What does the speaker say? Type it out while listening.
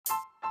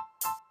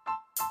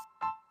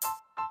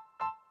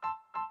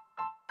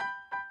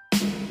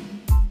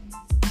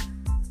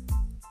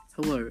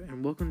Hello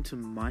and welcome to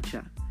My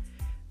Chat.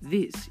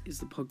 This is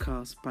the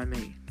podcast by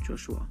me,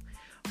 Joshua.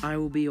 I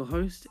will be your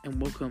host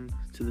and welcome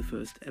to the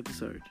first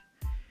episode.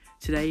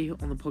 Today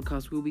on the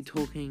podcast we'll be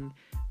talking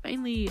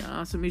mainly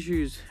some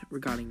issues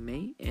regarding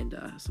me and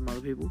some other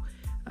people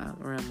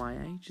around my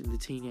age in the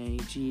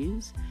teenage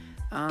years.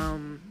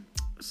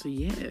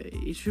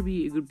 It should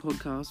be a good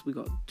podcast. We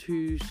got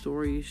two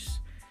stories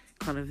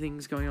kind of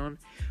things going on.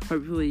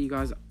 Hopefully you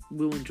guys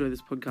will enjoy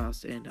this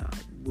podcast and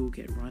we'll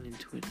get right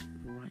into it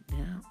right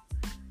now.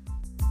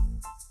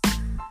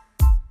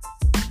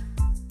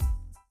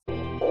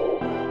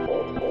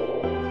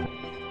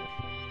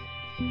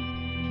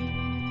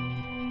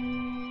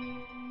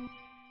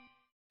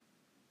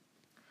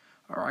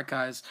 Alright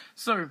guys,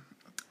 so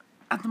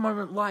at the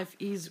moment life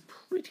is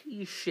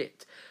pretty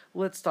shit.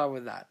 Let's start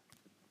with that.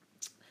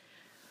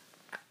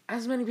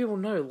 As many people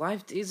know,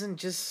 life isn't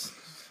just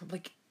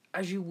like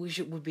as you wish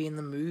it would be in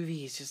the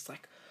movie. It's just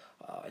like,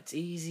 it's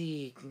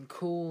easy and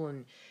cool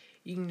and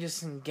you can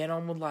just get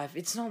on with life.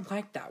 It's not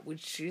like that,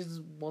 which is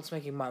what's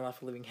making my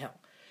life a living hell.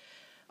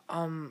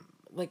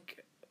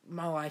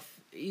 My life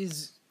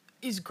is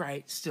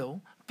great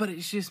still, but it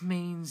just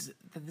means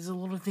that there's a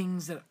lot of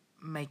things that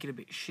make it a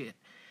bit shit.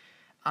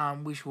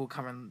 Which will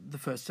cover in the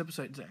first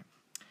episode today.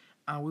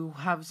 We will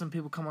have some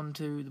people come on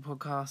to the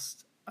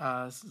podcast,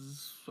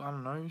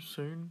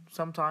 soon,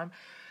 sometime.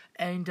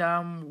 And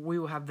we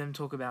will have them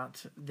talk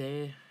about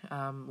their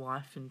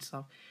life and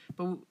stuff.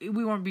 But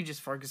we won't be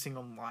just focusing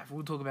on life.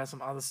 We'll talk about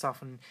some other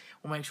stuff and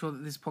we'll make sure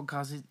that this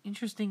podcast is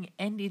interesting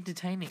and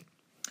entertaining.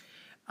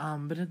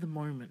 But at the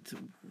moment,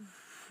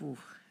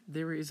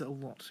 there is a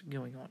lot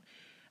going on.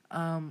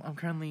 I'm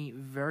currently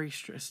very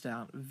stressed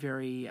out,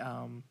 very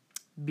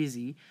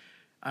busy.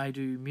 I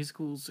do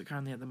musicals.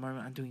 Currently at the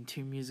moment I'm doing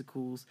 2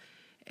 musicals.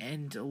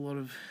 And a lot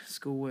of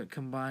schoolwork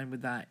combined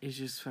with that is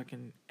just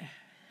fucking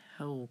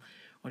hell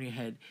on your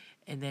head,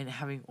 and then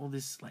having all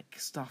this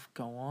stuff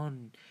go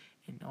on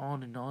and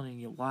on and on in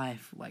your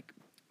life,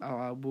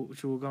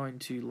 which we'll go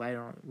into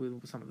later on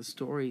with some of the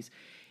stories,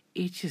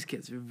 it just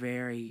gets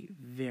very,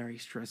 very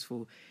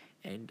stressful,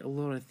 and a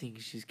lot of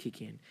things just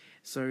kick in.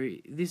 So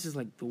this is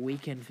like the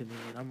weekend for me,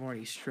 and I'm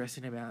already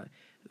stressing about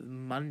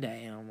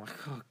Monday, and I'm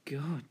like, oh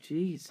god,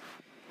 jeez.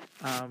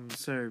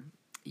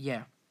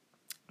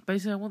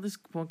 Basically I want this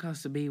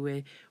podcast to be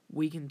where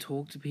we can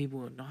talk to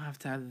people and not have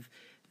to have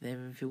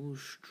them feel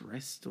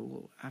stressed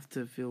or have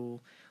to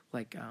feel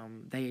like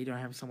they don't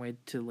have somewhere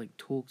to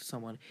talk to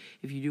someone.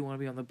 If you do want to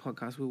be on the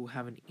podcast, we will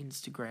have an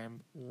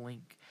Instagram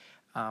link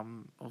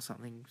or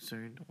something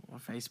soon, or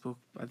Facebook.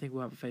 I think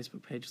we'll have a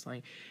Facebook page or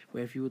something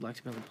where if you would like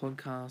to be on the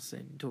podcast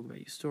and talk about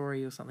your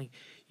story or something,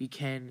 you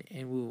can,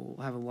 and we'll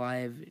have a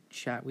live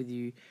chat with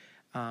you,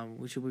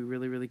 which will be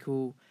really, really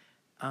cool.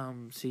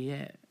 So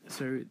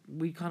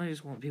we kind of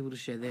just want people to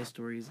share their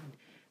stories and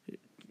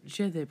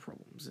share their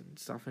problems and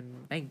stuff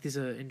and make this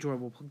an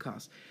enjoyable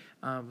podcast.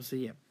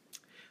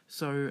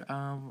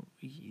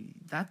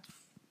 That's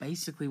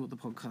basically what the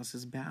podcast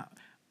is about.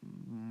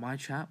 My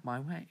chat, my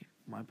way.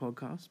 My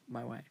podcast,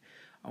 my way.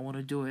 I want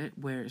to do it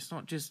where it's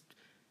not just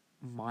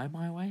my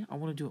way. I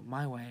want to do it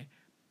my way,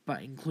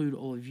 but include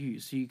all of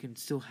you so you can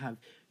still have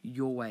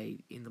your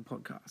way in the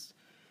podcast,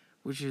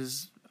 which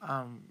is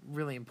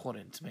really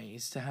important to me,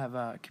 is to have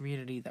a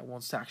community that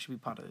wants to actually be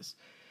part of this.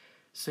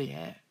 So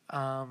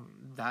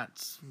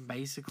that's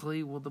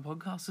basically what the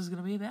podcast is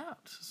going to be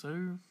about.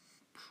 So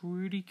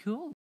pretty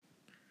cool.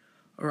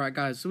 Alright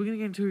guys, so we're going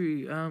to get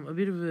into a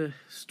bit of a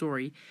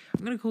story.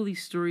 I'm going to call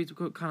these stories, we've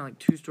got kind of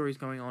 2 stories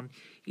going on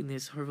in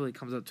this. Hopefully it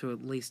comes up to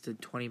at least a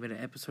 20-minute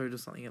episode or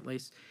something at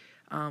least.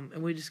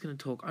 And we're just going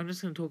to talk. I'm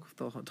just going to talk off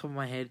the top of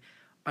my head.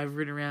 I've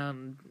written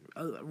around,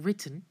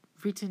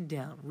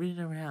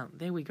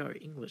 there we go,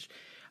 English.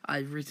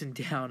 I've written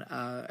down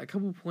a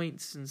couple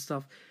points and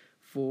stuff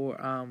for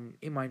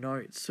in my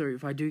notes, so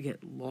if I do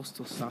get lost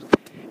or stuck,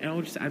 and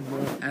I'll just add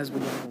more as we're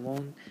going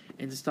along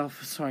and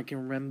stuff so I can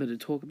remember to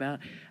talk about.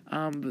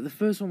 But the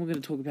first one we're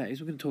going to talk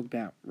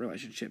about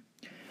relationship.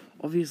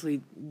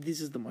 Obviously, this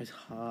is the most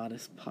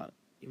hardest part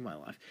in my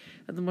life.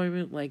 At the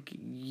moment,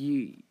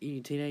 you, in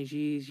your teenage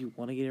years, you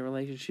want to get a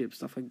relationship,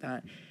 stuff like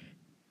that.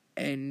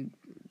 And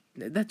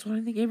that's what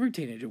I think every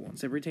teenager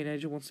wants. Every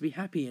teenager wants to be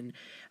happy and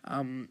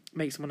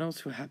make someone else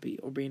feel happy,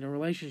 or be in a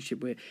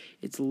relationship where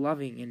it's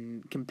loving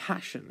and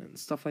compassion and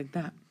stuff like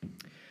that.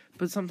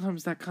 But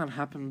sometimes that can't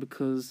happen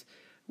because,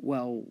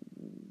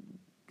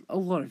 a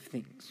lot of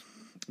things,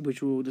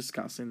 which we'll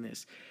discuss in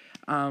this.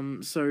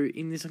 So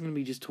in this I'm going to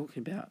be just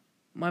talking about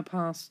my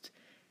past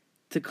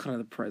to kind of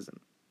the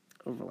present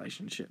of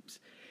relationships.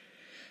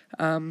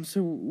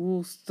 So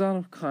we'll start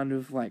off kind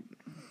of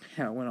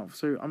how it went off.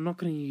 So I'm not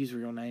going to use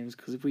real names,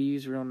 because if we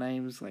use real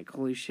names,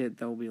 holy shit,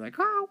 they'll be like,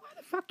 oh, why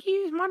the fuck you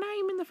use my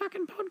name in the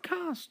fucking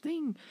podcast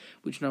thing?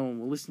 Which no one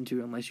will listen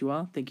to unless you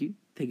are. Thank you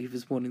for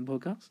supporting the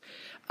podcast.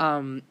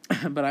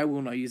 But I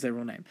will not use their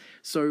real name.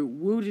 So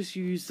we'll just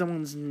use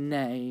someone's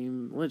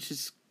name. Let's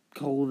just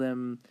call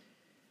them,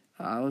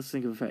 let's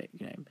think of a fake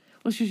name.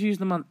 Let's just use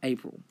the month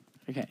April.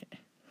 Okay,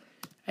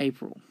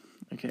 April.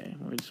 Okay,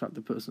 let me just write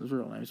the person's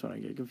real name so I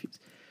don't get confused.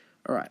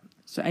 Alright,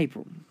 so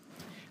April.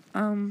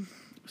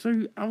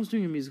 So I was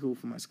doing a musical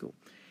for my school,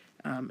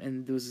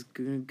 and there was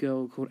this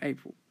girl called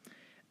April.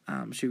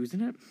 She was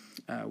in it.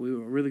 We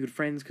were really good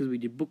friends because we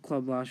did book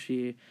club last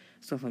year,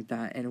 stuff like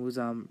that, and it was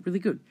really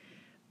good.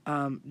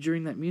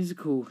 During that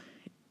musical,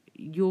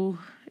 you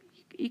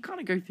kind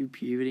of go through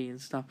puberty and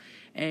stuff,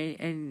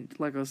 and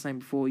like I was saying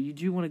before, you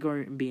do want to go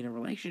and be in a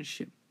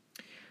relationship.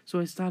 So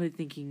I started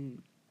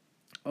thinking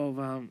of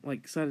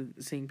started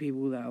seeing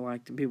people that I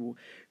liked and people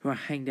who I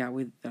hanged out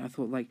with that I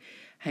thought like,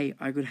 hey,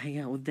 I could hang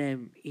out with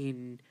them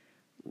in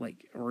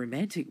like a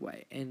romantic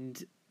way,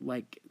 and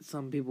like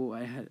some people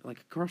I had like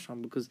a crush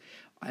on because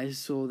I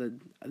saw that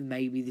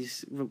maybe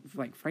this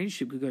like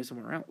friendship could go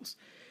somewhere else.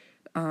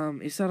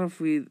 It started off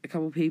with a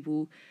couple of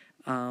people,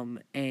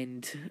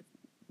 and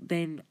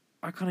then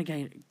I kind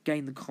of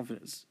gained the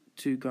confidence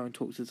to go and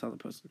talk to this other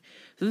person.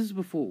 So this is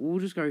before. We'll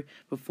just go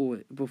before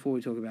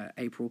we talk about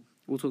April.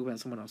 We'll talk about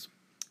someone else.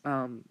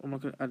 I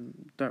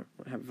don't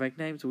have a fake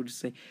name, so we'll just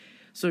say.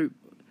 So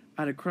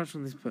I had a crush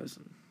on this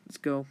person, this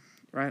girl,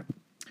 right?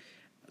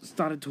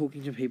 Started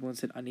talking to people and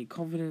said, I need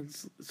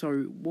confidence.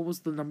 So what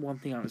was the number one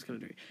thing I was going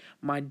to do?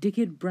 My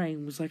dickhead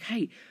brain was like,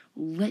 hey,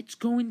 let's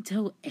go and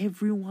tell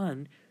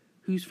everyone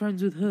who's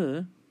friends with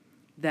her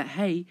that,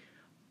 hey,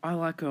 I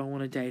like her, I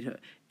want to date her,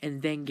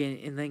 and then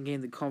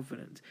gain the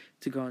confidence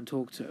to go and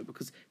talk to her,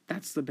 because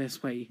that's the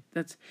best way.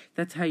 That's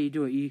how you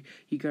do it.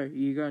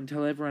 You go and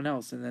tell everyone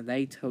else, and then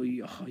they tell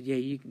you, oh yeah,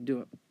 you can do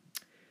it.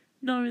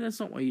 No,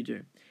 that's not what you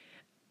do.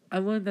 I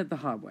learned that the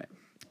hard way.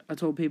 I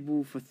told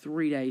people for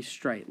 3 days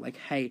straight, like,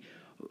 hey,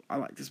 I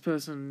like this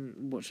person,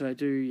 what should I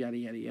do, yada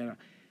yada yada.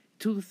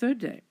 Till the third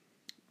day.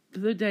 The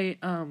third day,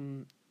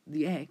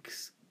 the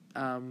ex,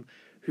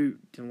 who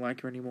didn't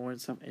like her anymore and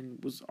stuff,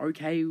 and was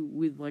okay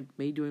with like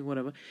me doing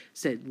whatever,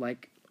 said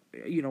like,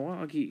 you know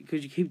what,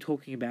 because you keep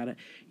talking about it,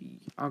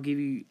 I'll give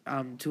you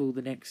till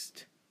the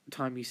next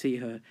time you see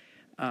her,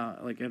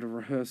 like at a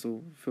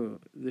rehearsal for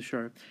the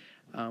show,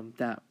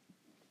 that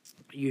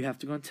you have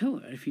to go and tell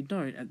her. If you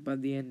don't, by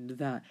the end of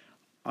that,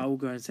 I will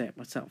go and say it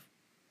myself.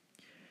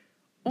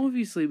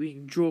 Obviously, we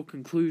can draw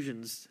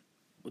conclusions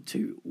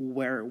to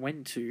where it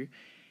went to.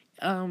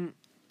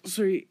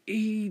 So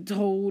he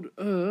told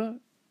her,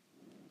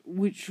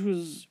 which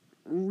was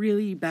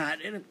really bad,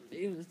 and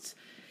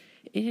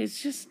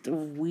it's just a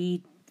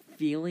weird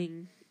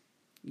feeling,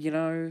 you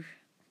know,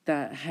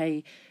 that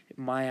hey,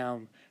 my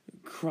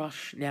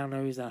crush now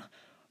knows that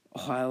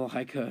I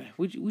like her,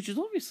 which is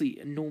obviously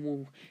a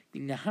normal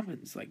thing that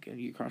happens, like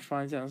your crush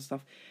finds out and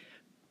stuff.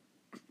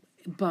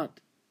 But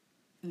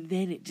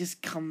then it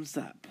just comes to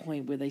that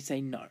point where they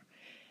say no,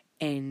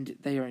 and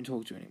they don't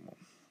talk to you anymore.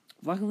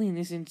 Luckily, in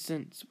this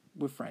instance,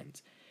 we're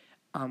friends,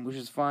 which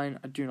is fine.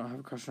 I do not have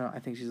a crush on her. I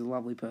think she's a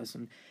lovely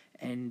person,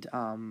 and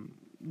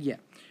yeah,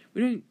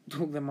 we don't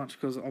talk that much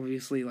because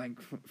obviously, like,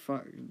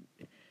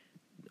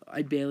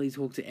 I barely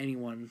talk to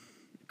anyone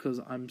because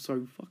I'm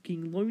so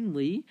fucking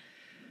lonely.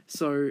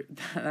 So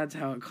that's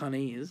how it kind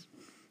of is.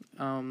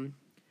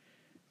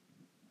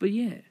 But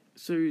yeah,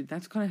 so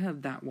that's kind of how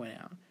that went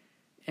out.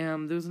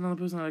 There was another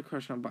person I had a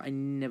crush on, but I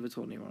never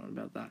told anyone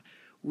about that,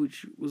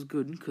 which was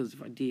good, because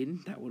if I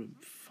did, that would have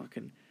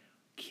fucking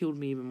killed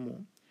me even more.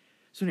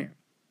 So now,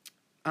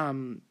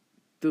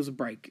 there was a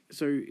break.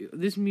 So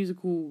this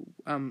musical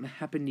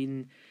happened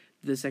in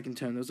the second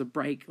term. There was a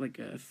break, like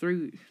a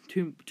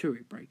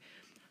 2-week break.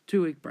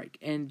 2-week break.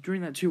 And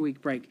during that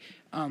 2-week break,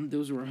 there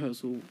was a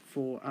rehearsal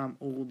for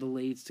all the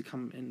leads to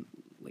come and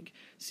like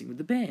sing with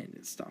the band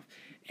and stuff.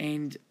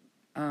 And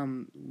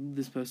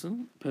this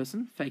person,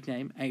 fake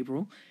name,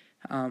 April,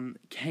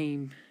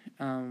 came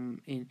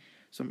in.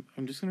 So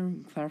I'm just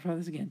going to clarify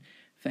this again.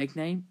 Fake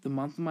name, the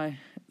month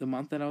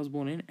that I was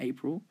born in,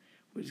 April,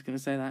 we're just going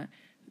to say that,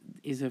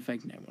 is her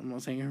fake name. I'm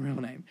not saying her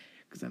real name,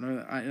 because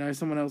I know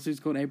someone else who's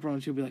called April,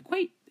 and she'll be like,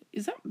 wait,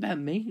 is that about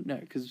me? No,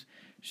 because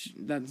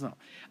that's not.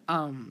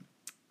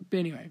 But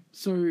anyway,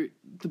 so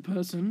the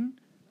person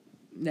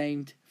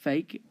named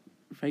fake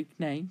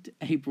named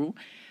April,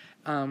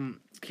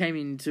 came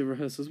in to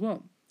rehearse as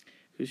well,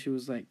 because she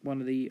was like one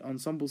of the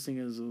ensemble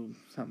singers or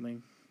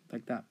something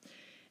like that,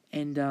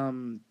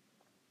 and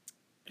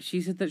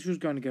she said that she was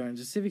going to go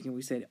into Civic, and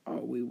we said,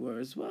 oh, we were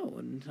as well,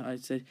 and I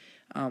said,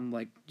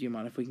 like, do you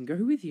mind if we can go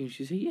with you? And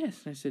she said,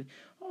 yes, and I said,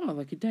 oh,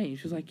 like a date? And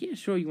she was like, yeah,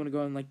 sure, you want to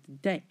go on, like, the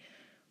date?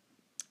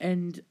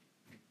 And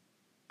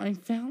I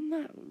found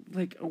that,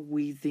 like, a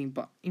weird thing,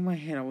 but in my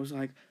head I was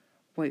like,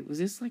 wait, was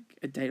this, like,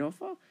 a date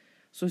offer?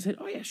 So I said,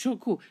 oh, yeah, sure,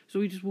 cool. So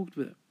we just walked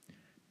with her.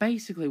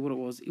 Basically what it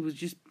was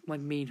just,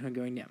 like, me and her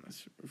going down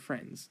as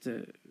friends,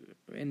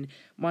 and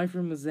my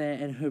friend was there,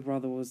 and her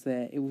brother was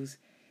there.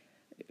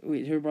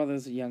 Her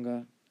brother's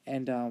younger,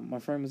 and my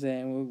friend was there,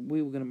 and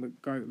we were going to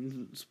go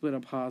and split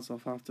our paths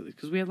off after this,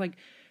 because we had, like,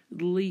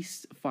 at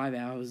least 5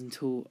 hours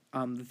until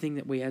the thing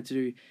that we had to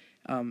do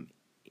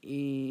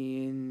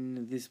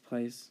in this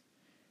place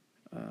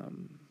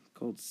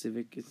called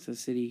Civic. It's a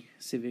city,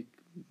 Civic,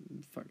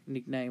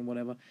 nickname,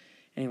 whatever.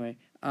 Anyway,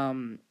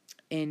 and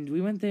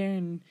we went there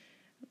and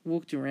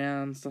walked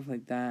around, stuff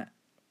like that.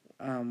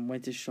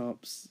 went to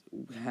shops,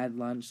 had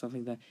lunch, stuff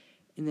like that.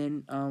 And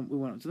then we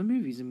went up to the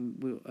movies,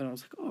 and I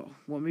was like, oh,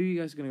 what movie are you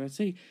guys going to go and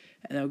see?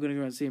 And they were going to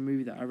go and see a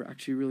movie that I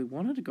actually really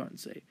wanted to go and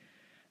see.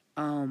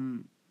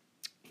 And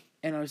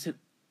I said,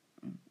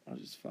 I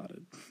just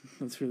farted.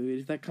 That's really weird.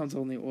 If that comes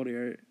on the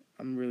audio,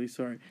 I'm really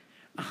sorry.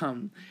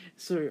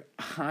 So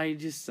I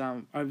just,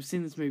 I've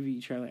seen this movie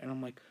trailer, and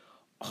I'm like,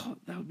 oh,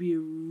 that would be a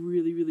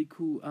really, really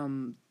cool,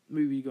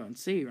 movie to go and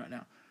see right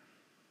now.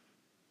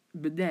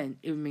 But then,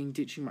 it would mean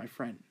ditching my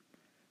friend.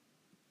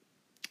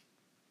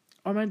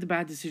 I made the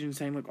bad decision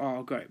saying, like, oh,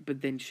 I'll go.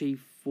 But then she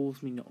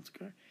forced me not to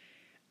go.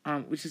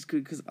 Which is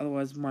good, because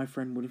otherwise my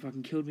friend would have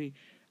fucking killed me.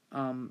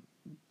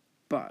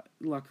 But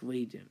luckily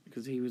he didn't,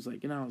 because he was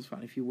like, it was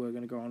fine if you were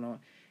going to go or not.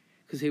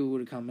 Because he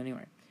would have come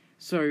anyway.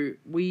 So,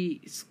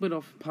 we split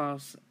off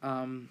past,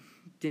 didn't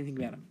think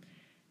about it.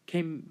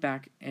 Came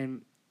back,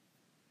 and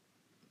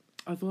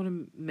I thought it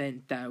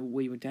meant that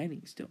we were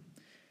dating still.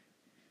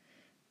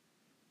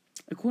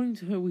 According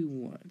to her, we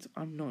weren't.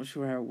 I'm not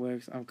sure how it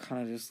works. I'm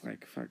kind of just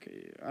like, fuck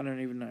it. I don't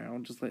even know. I'll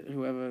just let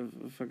whoever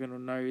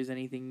fucking knows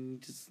anything,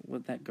 just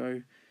let that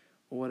go,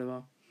 or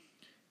whatever.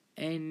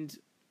 And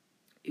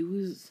it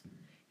was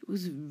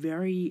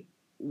very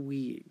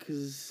weird,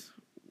 because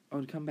I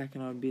would come back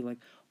and I would be like,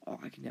 oh,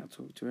 I can now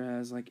talk to her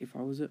as, like, if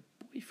I was a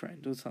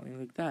boyfriend or something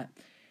like that.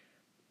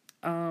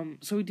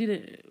 So we did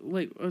it,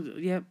 like,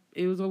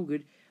 it was all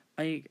good.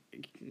 I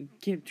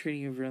kept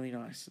treating her really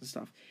nice and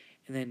stuff.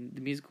 And then the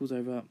musical was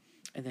over,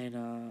 and then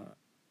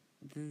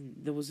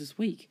there was this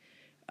week.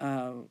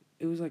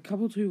 It was like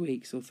 2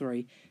 weeks or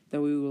 3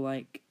 that we were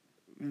like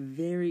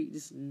very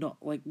just not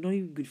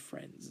even good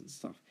friends and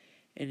stuff.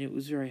 And it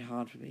was very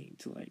hard for me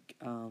to like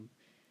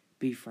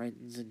be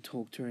friends and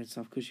talk to her and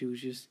stuff, because she was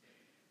just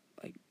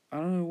like, I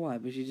don't know why,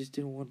 but she just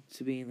didn't want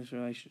to be in this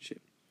relationship.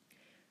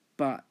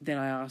 But then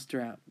I asked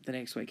her out the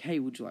next week, hey,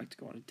 would you like to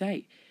go on a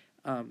date?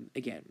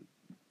 Again.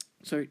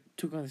 So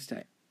took on this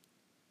date.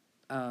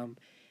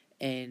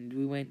 And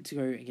we went to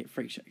go and get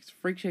freak shakes.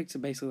 Freak shakes are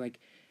basically like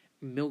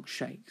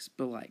milkshakes,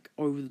 but like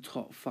over the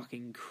top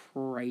fucking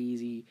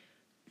crazy.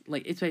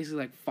 Like, it's basically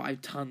like 5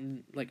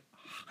 ton, like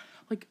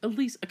at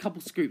least a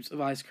couple scoops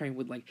of ice cream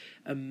with like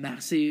a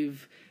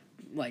massive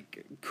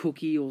like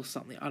cookie or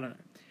something. I don't know.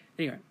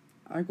 Anyway,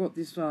 I got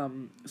this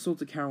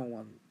salted caramel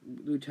one,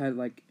 which had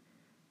like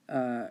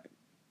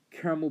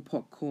caramel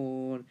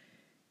popcorn,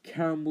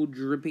 caramel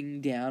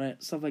dripping down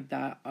it, stuff like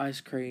that,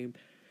 ice cream.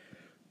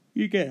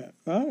 You get it,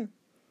 right?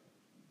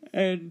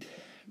 And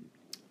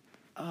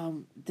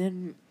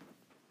then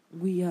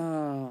we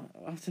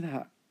after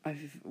that I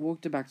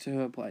walked her back to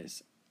her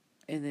place,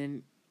 and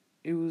then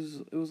it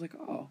was like,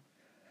 oh,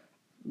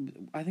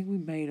 I think we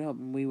made up,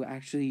 and we were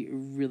actually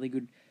really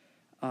good.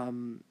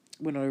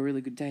 Went on a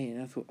really good day,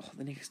 and I thought, oh,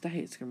 the next day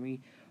it's gonna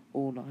be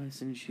all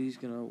nice, and she's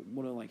gonna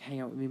want to like hang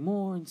out with me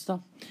more and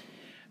stuff.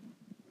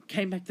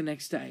 Came back the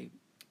next day,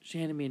 she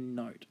handed me a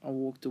note. I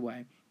walked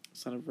away,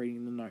 started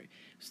reading the note. It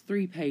was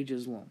 3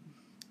 pages long.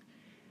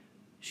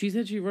 She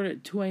said she wrote it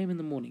at 2 a.m. in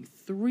the morning.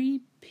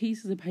 3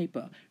 pieces of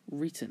paper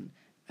written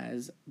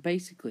as,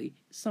 basically,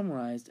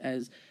 summarized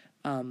as,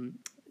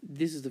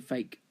 this is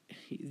like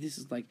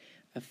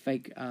a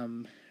fake,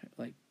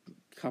 like,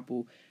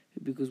 couple,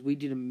 because we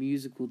did a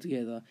musical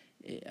together.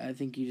 I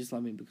think you just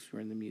love me because we're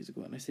in the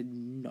musical. And I said,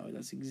 no,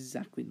 that's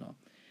exactly not.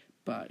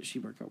 But she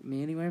broke up with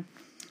me anyway.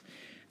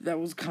 That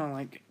was kind of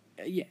like,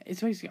 yeah,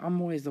 it's basically,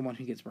 I'm always the one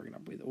who gets broken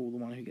up with, or the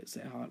one who gets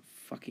their heart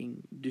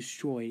fucking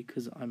destroyed,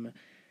 because I'm a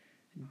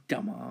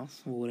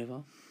dumbass, or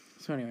whatever.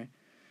 So anyway,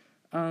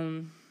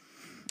 I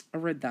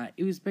read that.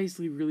 It was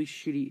basically really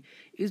shitty.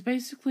 It was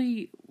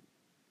basically,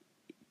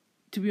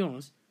 to be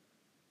honest,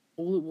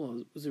 all it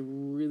was a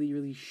really,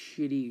 really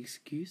shitty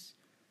excuse.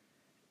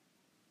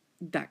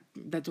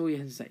 That's all you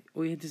had to say.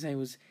 All you had to say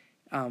was,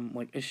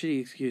 like, a shitty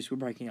excuse, we're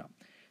breaking up.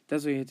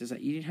 That's all you had to say.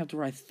 You didn't have to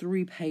write a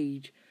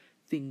 3-page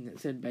thing that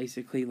said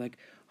basically, like,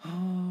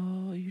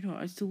 oh,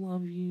 I still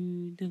love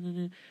you.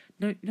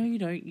 No, you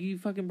don't. You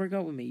fucking broke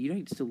up with me. You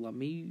don't still love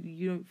me.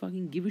 You don't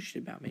fucking give a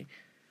shit about me.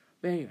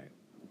 But anyway,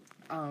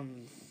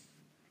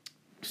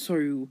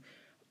 so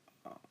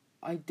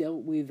I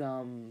dealt with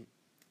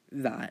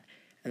that,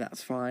 and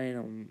that's fine.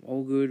 I'm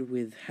all good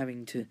with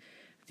having to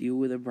deal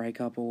with a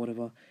breakup or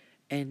whatever.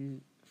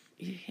 And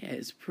yeah,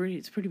 it's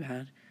pretty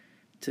bad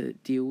to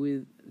deal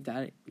with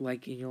that,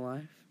 like, in your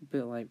life.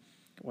 But like,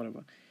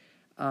 whatever.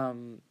 I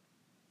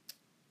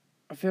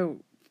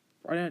felt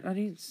I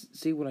didn't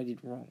see what I did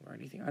wrong or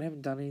anything. I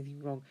haven't done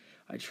anything wrong.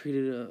 I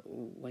treated her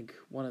like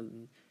one of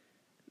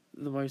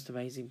the most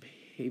amazing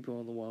people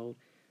in the world.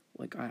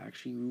 Like, I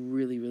actually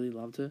really, really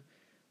loved her.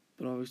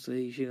 But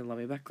obviously she didn't love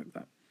me back like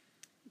that,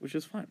 which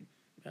is fine.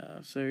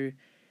 So,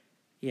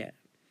 yeah.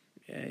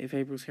 If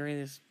April's hearing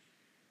this,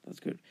 that's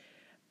good.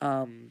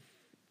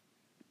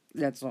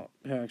 That's not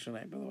her actual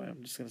name, by the way.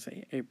 I'm just going to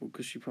say April,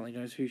 because she probably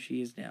knows who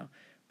she is now,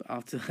 but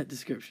after that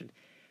description.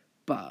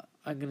 But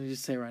I'm going to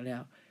just say right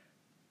now,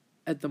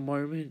 at the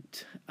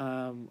moment,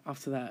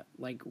 after that,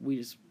 like, we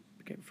just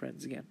became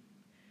friends again.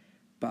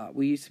 But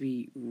we used to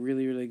be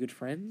really, really good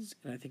friends,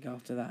 and I think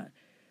after that,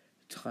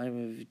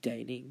 time of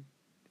dating,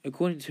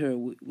 according to her,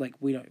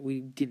 we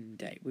didn't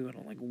date. We went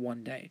on like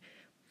one date,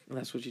 and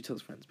that's what she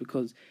tells friends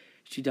because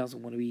she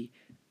doesn't want to be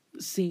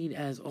seen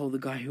as the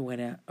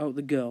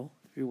girl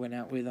who went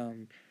out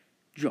with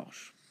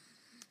Josh,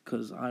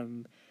 because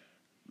I'm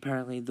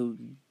apparently the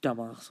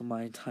dumbass of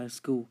my entire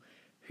school,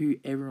 who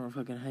everyone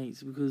fucking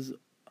hates because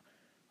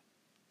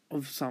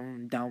of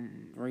some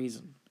dumb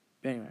reason.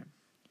 But anyway,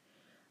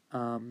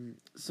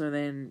 so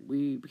then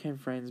we became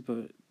friends,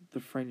 but the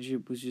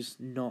friendship was just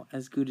not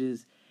as good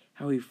as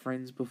how we were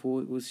friends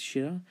before. It was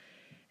shitter,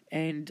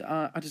 and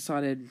I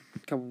decided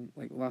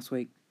last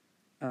week,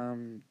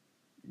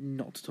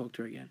 not to talk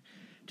to her again.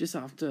 Just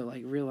after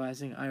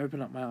realizing, I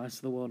opened up my eyes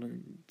to the world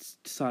and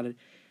decided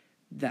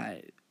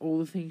that all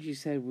the things she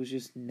said was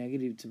just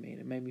negative to me, and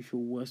it made me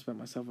feel worse about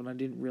myself, and I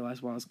didn't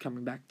realize why I was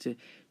coming back to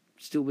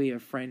still be a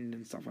friend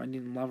and stuff. I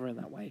didn't love her in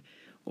that way,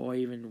 or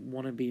even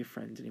want to be a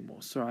friend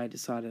anymore, so I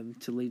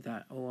decided to leave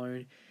that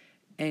alone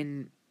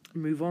and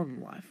move on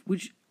in life,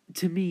 which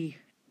to me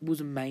was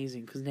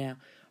amazing, because now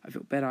I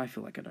feel better. I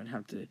feel like I don't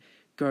have to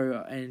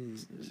go and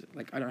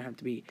I don't have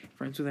to be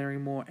friends with her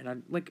anymore,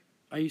 and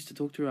I used to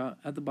talk to her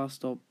at the bus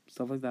stop,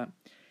 stuff like that.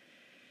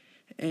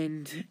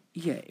 And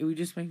yeah, it would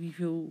just make me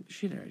feel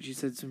shitter. She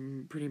said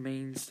some pretty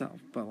mean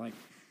stuff, but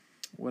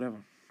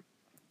whatever.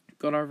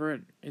 Got over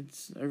it.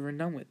 It's over and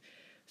done with.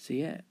 So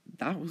yeah,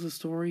 that was the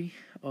story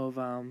of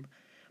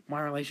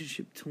my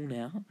relationship till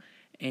now.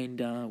 And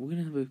we're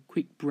gonna have a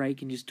quick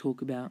break and just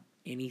talk about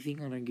anything.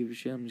 I don't give a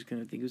shit. I'm just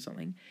gonna think of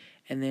something,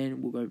 and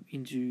then we'll go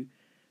into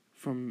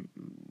from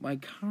my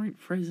current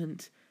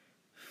present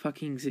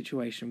fucking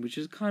situation, which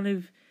is kind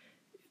of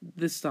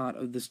the start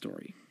of the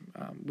story,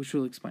 which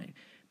we'll explain.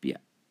 But yeah,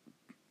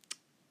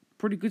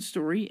 pretty good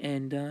story,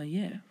 and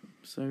yeah,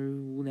 so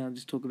we'll now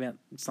just talk about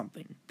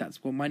something.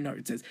 That's what my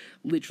note says.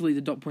 Literally,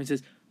 the dot point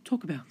says,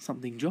 talk about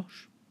something,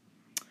 Josh.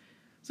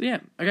 So yeah,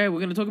 okay, we're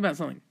going to talk about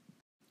something.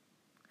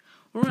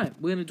 Alright,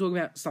 we're going to talk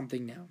about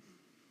something now.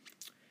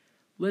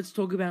 Let's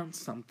talk about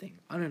something.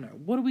 I don't know.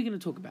 What are we going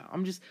to talk about? I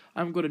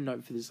haven't got a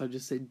note for this. I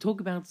just said,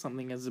 talk about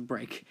something as a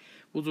break.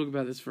 We'll talk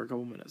about this for a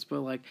couple minutes.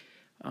 But,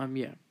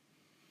 yeah.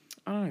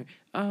 I don't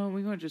know.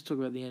 We might just talk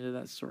about the end of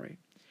that story.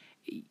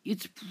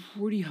 It's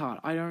pretty hard.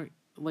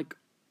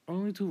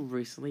 Only till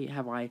recently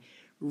have I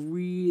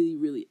really,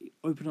 really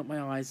opened up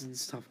my eyes and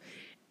stuff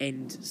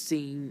and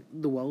seen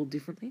the world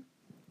differently.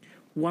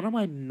 One of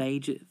my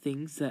major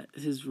things that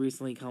has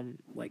recently come,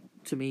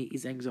 to me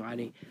is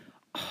anxiety.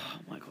 Oh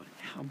my god,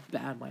 how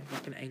bad my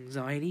fucking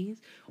anxiety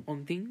is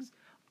on things.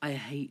 I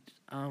hate,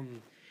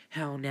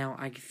 how now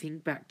I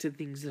think back to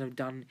things that I've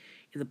done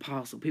in the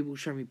past, or people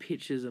show me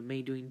pictures of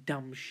me doing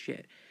dumb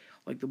shit.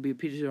 There'll be a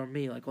picture of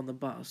me, on the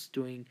bus,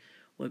 doing,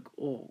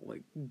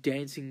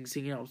 dancing,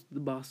 singing out the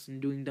bus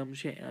and doing dumb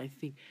shit, and I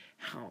think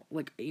how,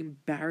 it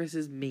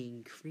embarrasses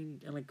me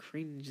and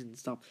cringe and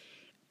stuff,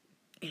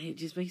 and it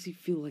just makes me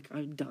feel like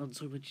I've done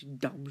so much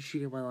dumb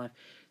shit in my life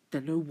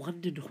that no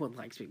wonder no one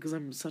likes me, because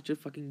I'm such a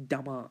fucking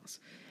dumbass,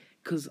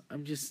 because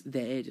I'm just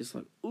there,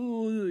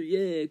 oh,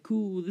 yeah,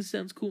 cool, this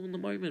sounds cool in the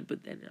moment,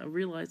 but then I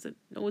realize that,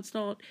 no, it's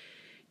not,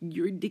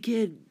 you're a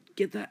dickhead,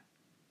 get that,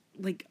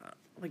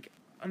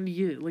 under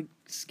your,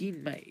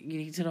 skin, mate. You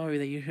need to know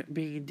that you're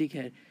being a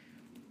dickhead.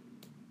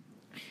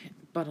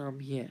 But,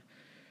 yeah.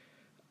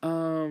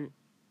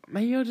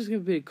 Maybe I'll just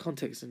give a bit of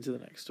context into the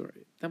next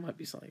story. That might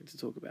be something to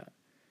talk about.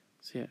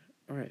 So, yeah.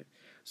 Alright.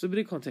 So, a bit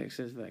of context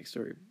into the next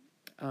story.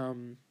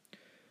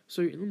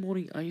 So, in the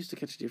morning, I used to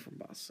catch a different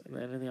bus. And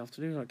then in the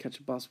afternoon, I'd catch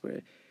a bus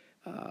where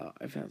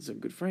I found some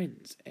good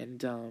friends.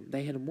 And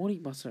they had a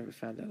morning bus I never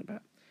found out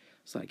about.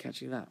 Started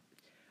catching that.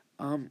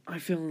 I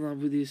fell in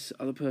love with this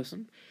other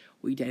person.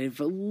 We dated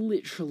for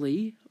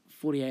literally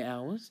 48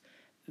 hours.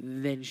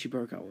 Then she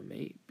broke up with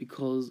me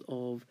because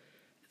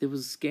there was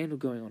a scandal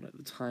going on at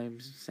the time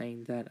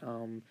saying that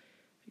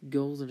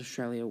girls in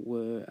Australia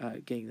were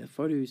getting their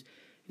photos.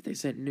 If they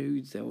sent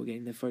nudes, they were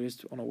getting their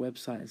photos on a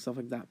website and stuff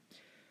like that.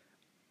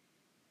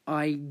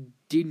 I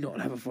did not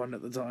have a phone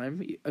at the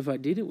time. If I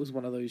did, it was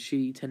one of those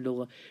shitty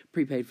 $10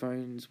 prepaid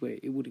phones where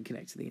it wouldn't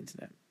connect to the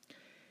internet.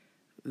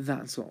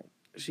 That's all.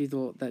 She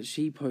thought that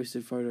she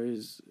posted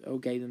photos or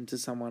gave them to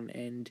someone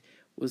and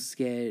was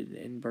scared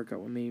and broke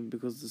up with me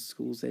because the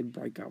school said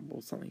break up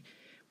or something,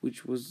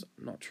 which was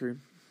not true.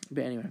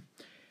 But anyway,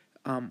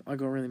 I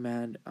got really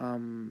mad,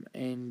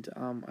 and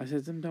I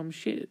said some dumb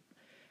shit,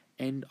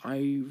 and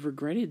I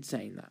regretted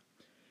saying that.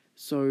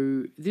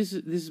 So this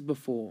is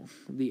before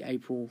the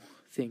April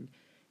thing,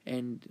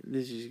 and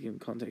this is giving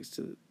context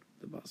to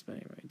the bus, but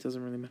anyway, it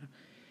doesn't really matter.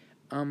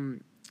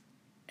 And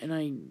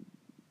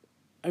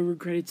I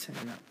regretted saying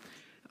that.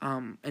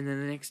 And then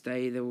the next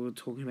day they were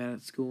talking about it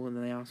at school, and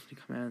then they asked me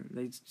to come out, and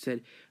they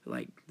said,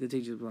 the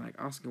teachers were,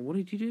 asking, what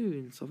did you do,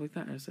 and stuff like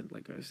that, and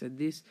I said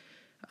this,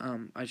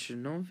 I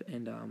shouldn't have,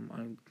 and,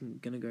 I'm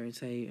gonna go and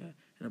say,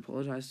 and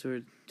apologise to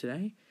her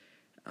today,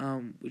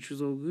 which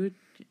was all good,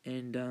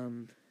 and,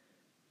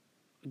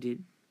 I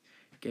did,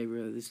 gave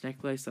her this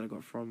necklace that I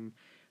got from,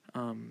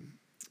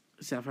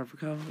 South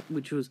Africa,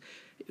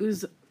 it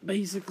was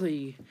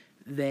basically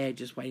there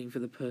just waiting for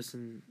the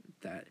person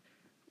that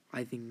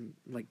I think,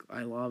 like,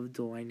 I loved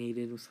or I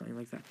needed or something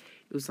like that.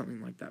 It was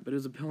something like that. But it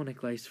was a pearl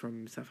necklace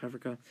from South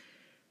Africa,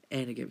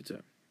 and I gave it to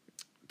her.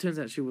 Turns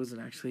out she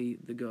wasn't actually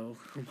the girl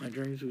of my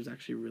dreams. She was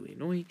actually really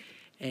annoying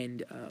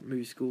and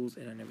moved schools,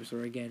 and I never saw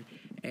her again.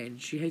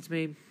 And she hates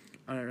me.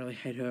 I don't really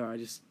hate her. I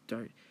just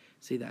don't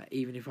see that.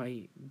 Even if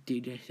I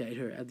did hate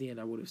her at the end,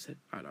 I would have said,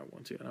 I don't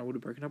want to, and I would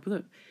have broken up with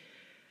her.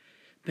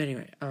 But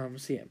anyway,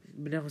 so yeah,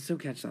 but now I still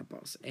catch that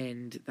bus,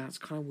 and that's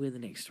kind of where the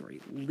next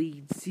story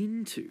leads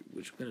into,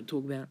 which we're going to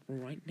talk about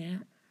right now.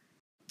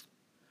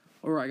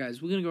 Alright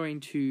guys, we're going to go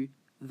into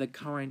the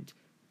current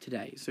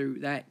today. So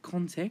that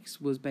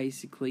context was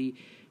basically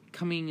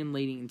coming and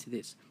leading into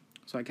this.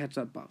 So I catch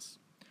that bus.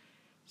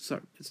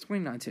 So, it's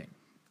 2019,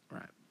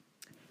 right.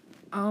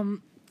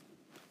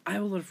 I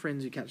have a lot of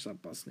friends who catch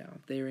that bus now.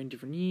 They're in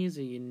different years,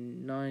 they're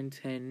in 9,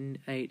 10,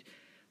 8,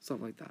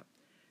 stuff like that.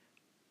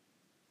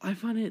 I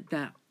find it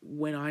that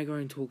when I go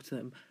and talk to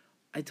them,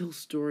 I tell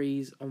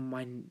stories on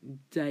my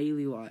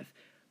daily life,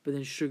 but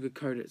then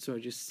sugarcoat it so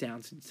it just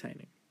sounds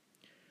entertaining.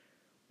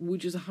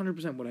 Which is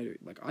 100% what I do.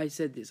 Like, I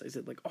said this. I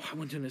said, like, oh, I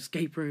went to an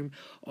escape room.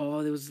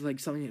 Oh, there was, like,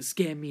 something that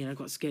scared me, and I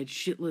got scared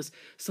shitless.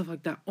 Stuff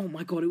like that. Oh,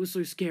 my God, it was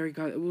so scary,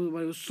 guys. It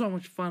was so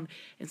much fun,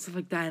 and stuff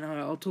like that. And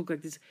I'll talk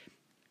like this.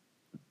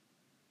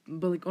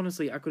 But, like,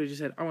 honestly, I could have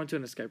just said, I went to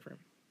an escape room.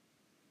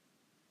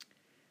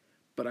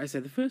 But I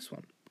said the first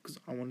one, because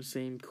I want to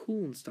seem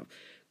cool and stuff.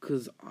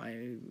 Because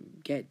I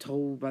get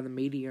told by the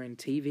media and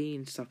TV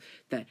and stuff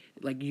that,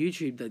 like,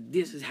 YouTube, that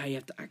this is how you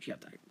have to act. You have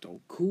to act all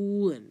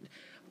cool and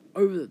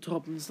over the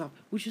top and stuff,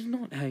 which is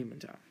not how you're meant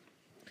to act.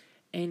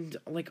 And,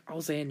 like,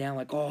 I'll say it now,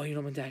 like, oh, you're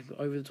not meant to act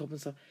over the top and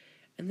stuff.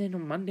 And then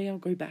on Monday, I'll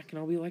go back and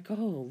I'll be like,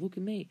 oh, look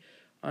at me.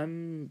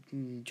 I'm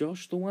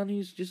Josh, the one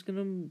who's just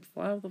gonna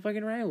fly off the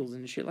fucking rails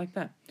and shit like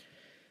that.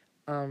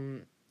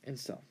 And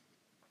stuff.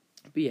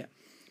 But yeah,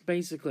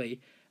 basically,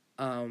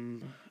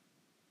 as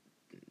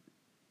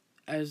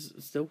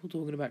still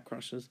talking about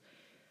crushes,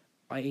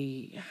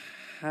 I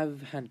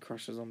have had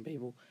crushes on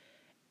people,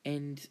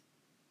 and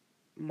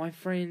my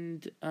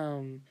friend, I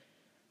don't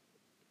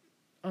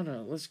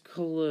know, let's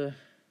call her,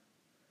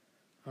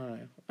 I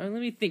don't know,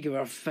 let me think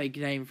about a fake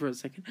name for a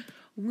second.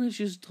 Let's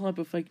just type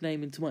a fake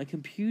name into my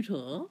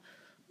computer.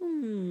 Let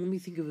me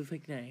think of a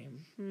fake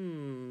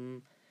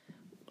name.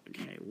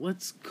 Okay,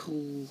 let's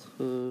call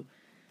her,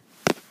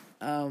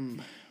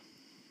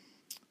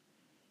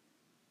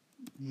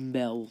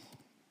 Belle.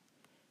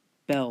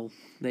 Belle,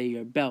 there you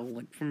go, Belle,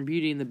 like from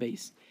Beauty and the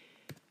Beast.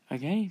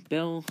 Okay,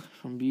 Belle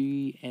from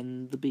Beauty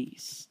and the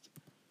Beast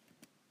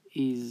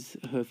is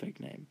her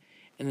fake name.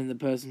 And then the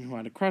person who I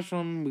had a crush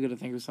on, we got to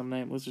think of some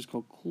name. Let's just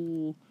call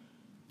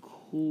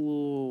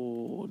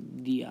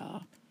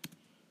Claudia.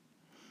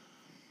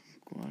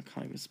 I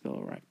can't even spell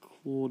it right.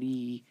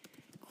 Claudia.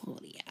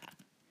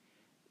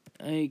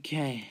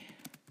 Okay.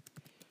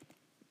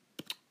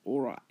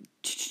 Alright.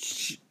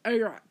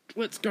 Alright,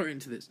 let's go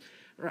into this.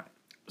 Right.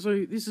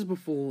 So this is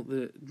before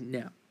the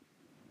now.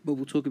 But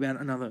we'll talk about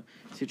another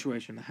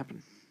situation that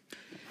happened.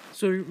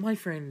 So my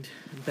friend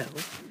Belle,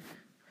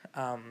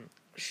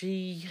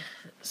 she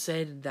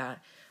said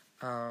that,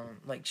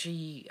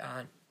 she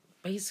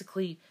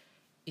basically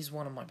is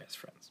one of my best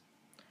friends.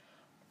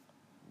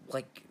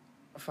 Like,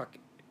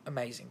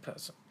 amazing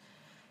person.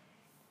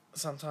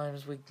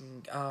 Sometimes we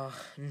are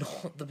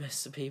not the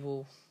best of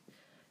people.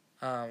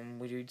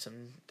 We do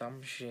some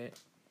dumb shit.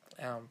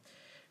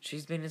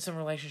 She's been in some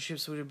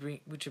relationships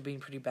which have been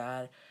pretty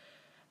bad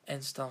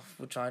and stuff,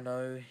 which I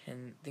know,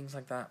 and things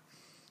like that.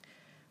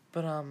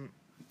 But,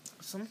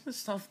 some of the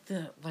stuff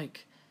that,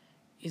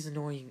 is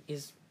annoying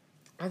is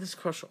I have this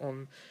crush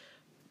on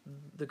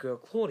the girl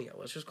Claudia.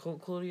 Let's just call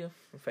it Claudia,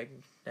 a fake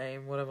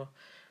name, whatever.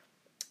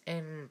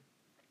 And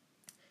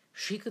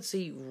she could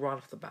see right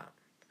off the bat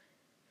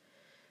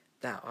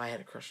that I had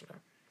a crush on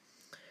her.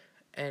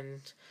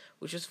 And,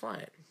 which is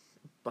fine.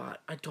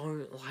 But I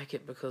don't like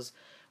it because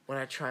when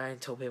I try and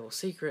tell people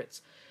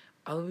secrets,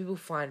 other people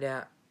find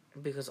out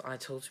because I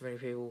tell too many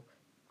people,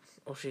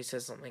 or she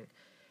says something,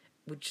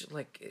 which,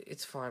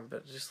 it's fine,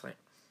 but just,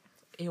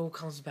 it all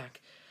comes back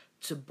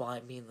to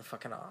bite me in the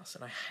fucking ass,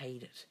 and I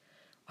hate it.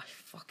 I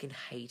fucking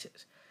hate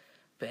it.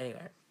 But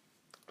anyway,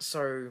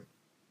 so,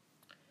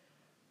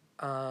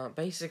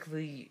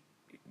 basically,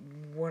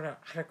 when I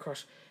had a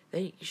crush,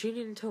 she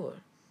didn't tell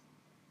her,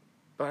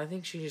 but I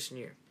think she just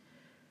knew.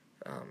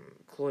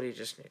 Claudia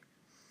just knew.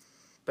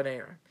 But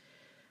anyway,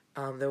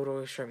 they would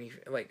always show me,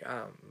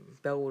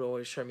 Belle would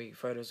always show me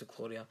photos of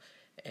Claudia,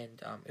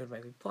 and it would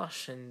make me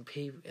blush, and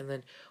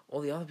then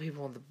all the other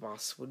people on the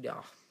bus would be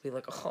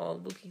like, oh,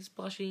 look, he's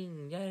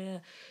blushing, yeah,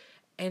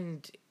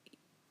 and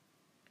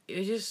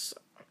it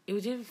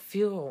didn't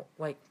feel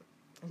like,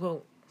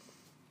 well,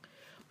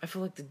 I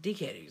feel like the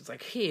dickhead who's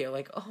here,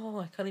 oh,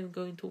 I can't even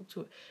go and talk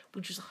to it,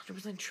 which is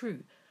 100%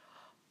 true.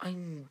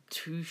 I'm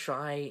too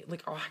shy,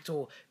 I'll act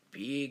all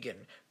big and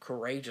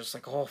courageous,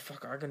 oh,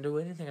 fuck, I can do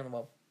anything in the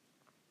world.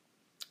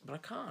 But I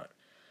can't.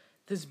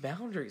 there's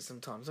boundaries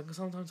sometimes. Like,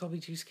 sometimes I'll be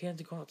too scared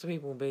to go up to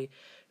people and be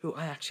who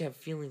I actually have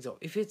feelings of.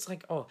 If it's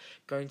like, oh,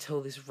 go and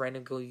tell this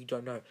random girl you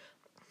don't know,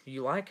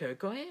 you like her,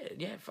 go ahead.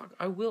 Yeah, fuck,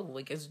 I will.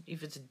 Like,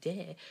 if it's a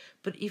dare.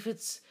 But if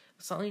it's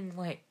something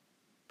like,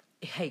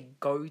 hey,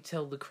 go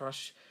tell the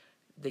crush,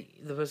 the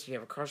person you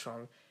have a crush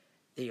on,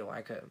 that you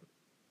like her,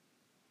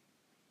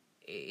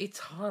 it's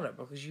harder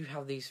because you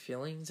have these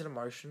feelings and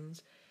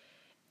emotions,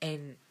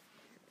 and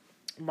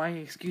my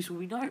excuse will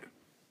be no.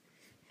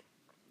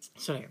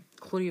 So anyway,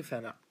 Claudia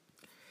found out.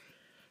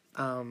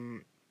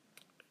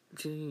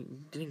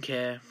 Didn't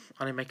care.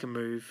 I didn't make a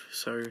move.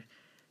 So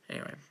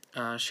anyway,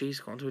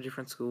 she's gone to a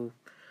different school,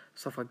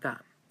 stuff like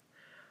that.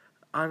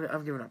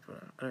 I've given up on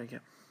her. I don't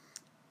care.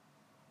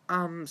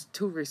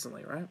 Till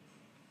recently, right?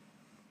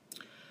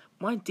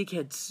 My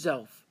dickhead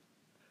self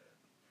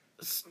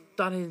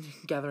started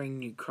gathering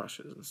new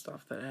crushes and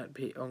stuff that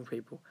had on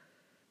people,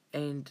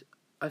 and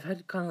I've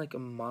had kind of like a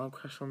mild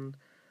crush on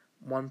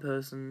one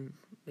person,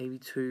 maybe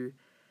two,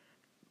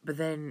 but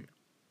then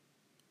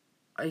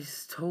I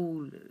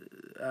told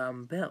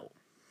Belle,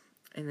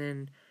 and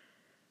then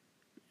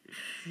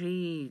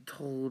she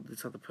told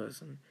this other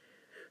person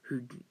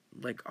who,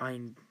 like, I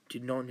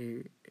did not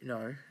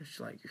know, she's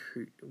like,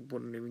 who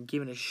wouldn't even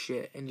given a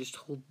shit, and just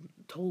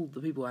told the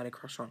people I had a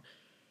crush on,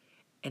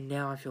 and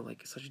now I feel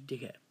like such a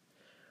dickhead.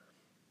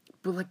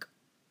 But, like,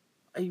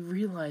 I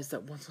realized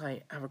that once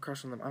I have a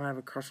crush on them, I have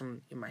a crush on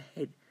them in my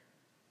head,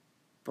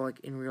 but, like,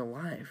 in real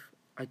life,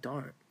 I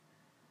don't.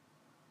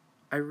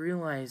 I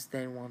realized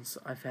then once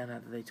I found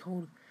out that they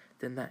told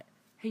them that,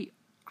 hey,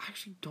 I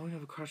actually don't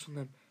have a crush on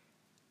them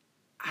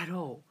at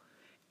all.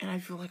 And I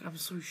feel like I'm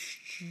so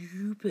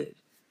stupid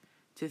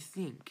to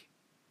think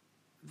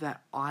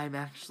that I'm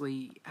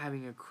actually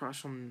having a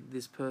crush on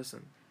this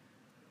person.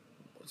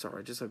 Sorry,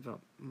 I just opened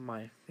up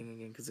my thing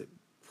again because it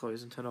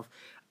closed and turned off.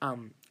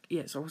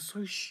 Yeah, so I was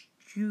so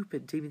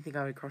stupid to even think I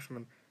had a crush on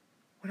them,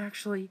 when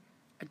actually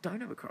I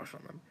don't have a crush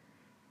on them.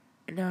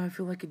 And now I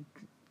feel like an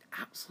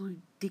absolute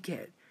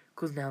dickhead,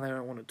 because now they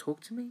don't want to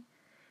talk to me.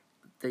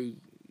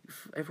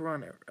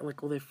 Everyone,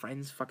 like all their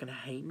friends fucking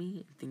hate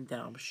me and think that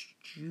I'm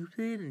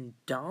stupid and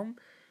dumb.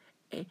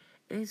 And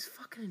it's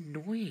fucking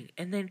annoying.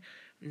 And then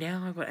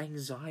now I've got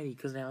anxiety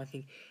because now I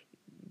think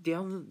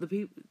the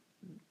people,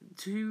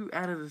 2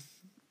 out of the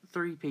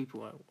 3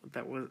 people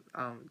that were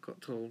got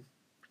told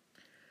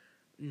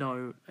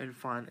no and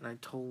fine, and I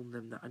told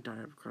them that I don't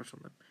have a crush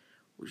on them,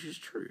 which is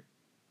true,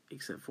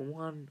 except for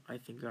one I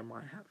think I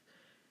might have.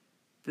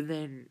 But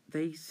then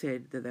they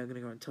said that they were going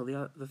to go and tell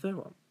the third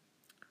one.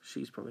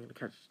 She's probably going to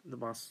catch the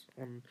bus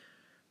on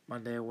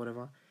Monday or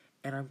whatever.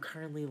 And I'm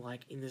currently,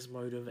 like, in this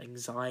mode of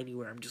anxiety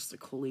where I'm just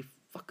like, holy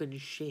fucking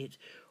shit,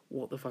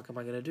 what the fuck am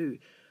I going to do?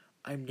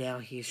 I'm now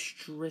here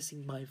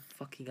stressing my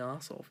fucking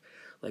ass off.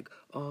 Like,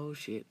 oh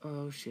shit,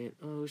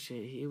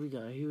 here we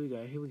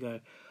go.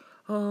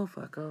 Oh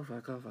fuck.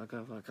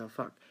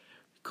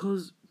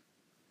 Because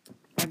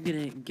I'm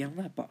going to get on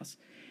that bus,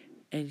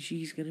 and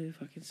she's going to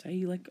fucking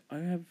say, like,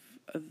 I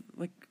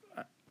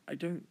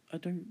don't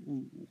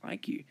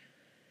like you.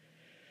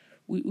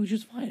 Which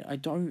is fine. I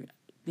don't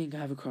think I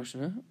have a crush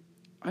on her.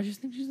 I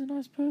just think she's a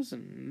nice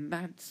person.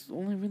 That's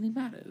all that really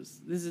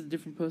matters. This is a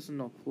different person,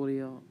 not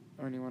Claudia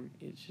or anyone.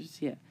 It's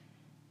just, yeah.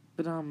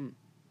 But,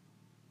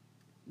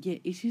 yeah,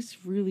 it's just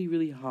really,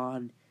 really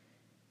hard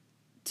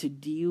to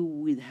deal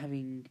with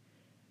having,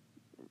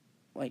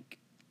 like,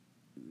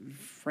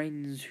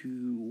 friends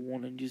who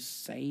want to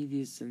just say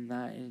this and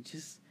that, and it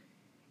just,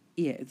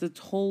 yeah, it's a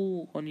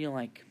toll on your,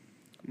 like,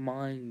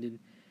 mind and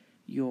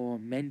your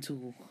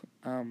mental,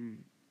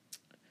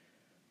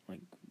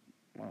 like,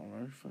 I don't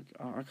know,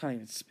 I can't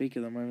even speak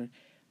at the moment.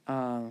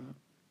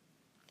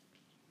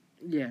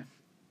 Yeah.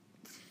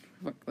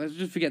 Fuck, let's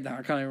just forget that.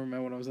 I can't even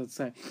remember what I was about to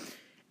say.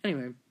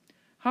 Anyway,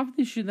 half of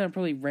this shit that I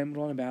probably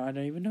rambled on about, I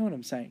don't even know what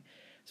I'm saying.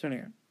 So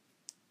anyway,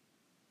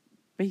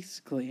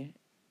 basically,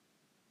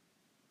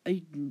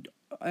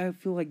 I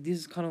feel like this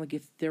is kind of like a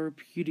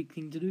therapeutic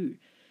thing to do.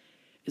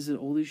 Is that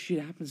all this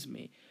shit happens to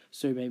me.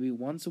 So maybe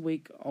once a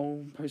week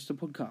I'll post a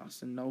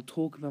podcast and I'll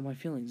talk about my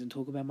feelings and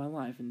talk about my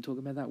life and talk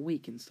about that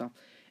week and stuff.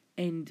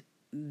 And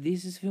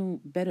this is feel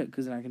better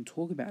because I can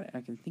talk about it.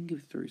 I can think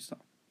of through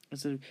stuff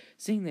instead of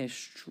sitting there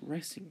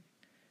stressing.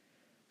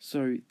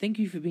 So thank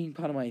you for being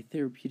part of my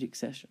therapeutic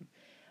session.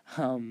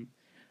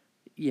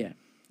 Yeah,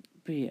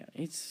 but yeah,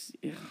 it's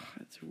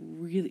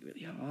really,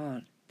 really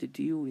hard to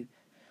deal with.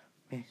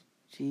 Man,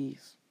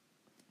 jeez.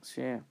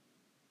 So yeah.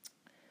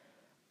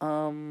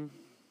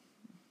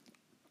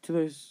 To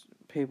those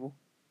people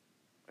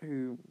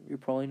who you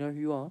probably know who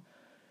you are,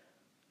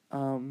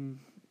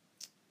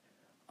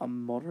 I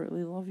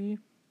moderately love you,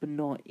 but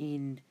not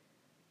in,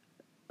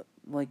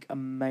 like, a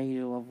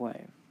major love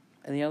way.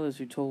 And the others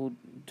who told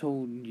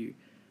you,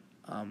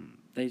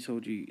 they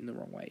told you in the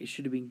wrong way. It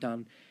should have been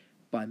done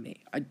by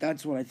me.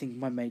 That's what I think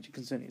my major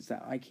concern is,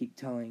 that I keep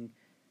telling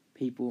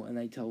people and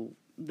they tell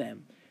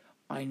them.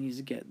 I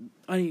need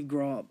to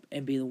grow up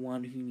and be the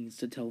one who needs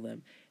to tell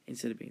them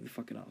instead of being the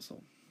fucking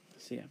asshole.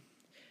 So yeah.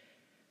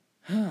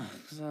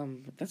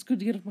 That's good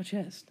to get off my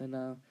chest.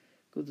 And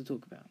good to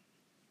talk about.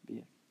 But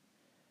yeah.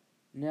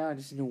 Now I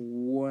just need to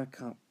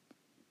work up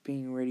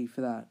being ready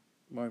for that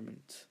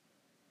moment.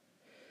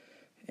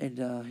 And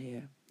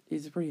yeah,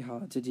 it's pretty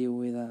hard to deal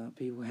with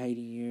people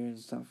hating you and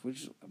stuff,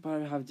 but I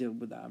have dealt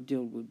with that. I've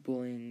dealt with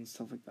bullying and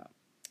stuff like that.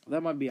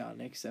 That might be our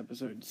next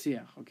episode. So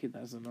yeah, I'll keep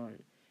that as a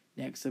note.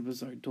 Next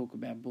episode, talk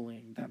about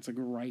bullying. That's a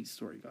great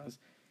story, guys.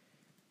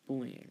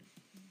 Bullying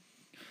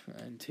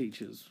and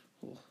teachers.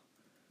 Oh.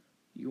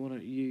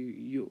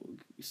 You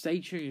stay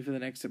tuned for the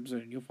next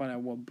episode and you'll find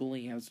out what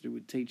bullying has to do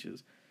with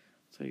teachers.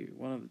 So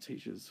one of the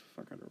teachers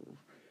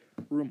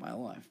ruined my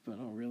life, but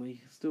not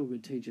really. Still a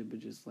good teacher, but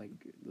just like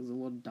there's a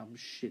lot of dumb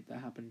shit that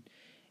happened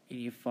in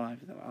year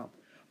 5 that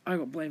I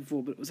got blamed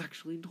for, but it was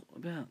actually not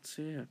about.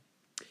 So yeah.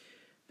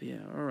 But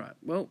yeah, alright.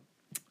 Well,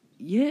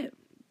 yeah.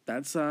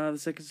 That's the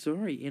second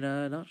story in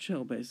a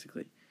nutshell,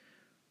 basically.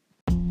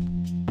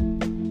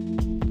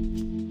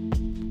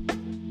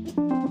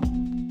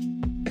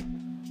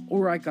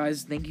 Alright,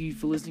 guys, thank you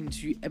for listening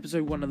to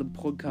episode 1 of the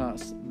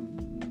podcast,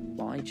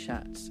 My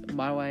Chats.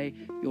 My way,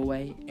 your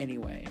way,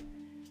 anyway.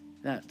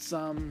 That's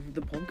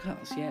the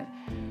podcast, yeah.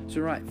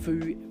 So right,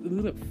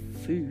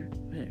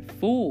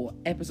 for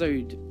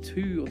episode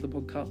 2 of the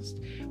podcast,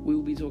 we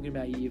will be talking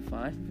about year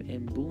 5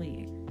 and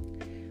bullying.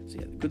 So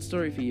yeah, good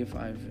story for year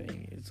 5.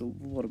 It's a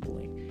lot of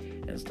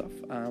bullying and stuff.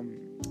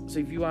 So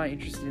if you are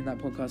interested in that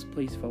podcast,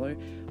 please follow.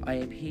 I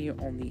am here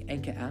on the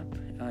Anchor app.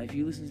 If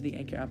you listen to the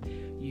Anchor app,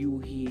 you will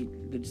hear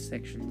the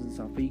sections and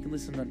stuff. But you can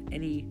listen on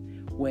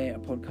anywhere a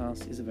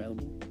podcast is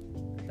available.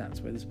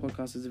 That's where this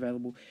podcast is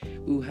available.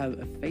 We will have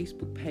a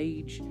Facebook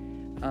page,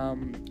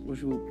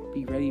 which will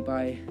be ready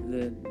by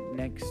the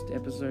next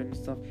episode and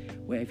stuff.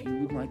 Where if you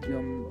would like to be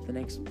on the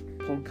next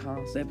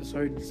podcast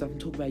episode and stuff and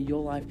talk about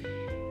your life,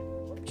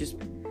 just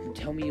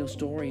tell me your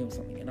story or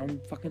something, and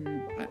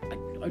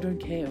I don't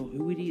care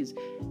who it is.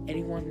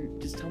 Anyone,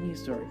 just tell me a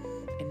story,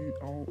 and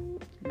I'll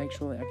make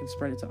sure that I can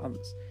spread it to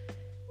others.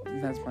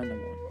 And that's my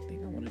number one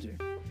thing I want to do.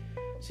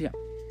 So yeah,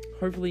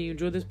 hopefully you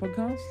enjoyed this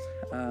podcast.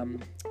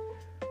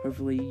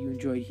 Hopefully you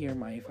enjoyed hearing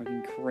my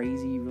fucking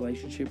crazy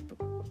relationship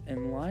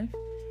and life.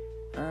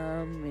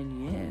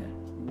 And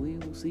yeah, we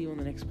will see you on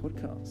the next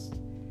podcast.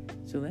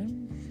 Till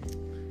then,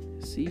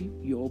 see you,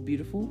 you're all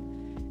beautiful,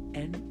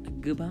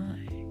 and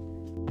goodbye.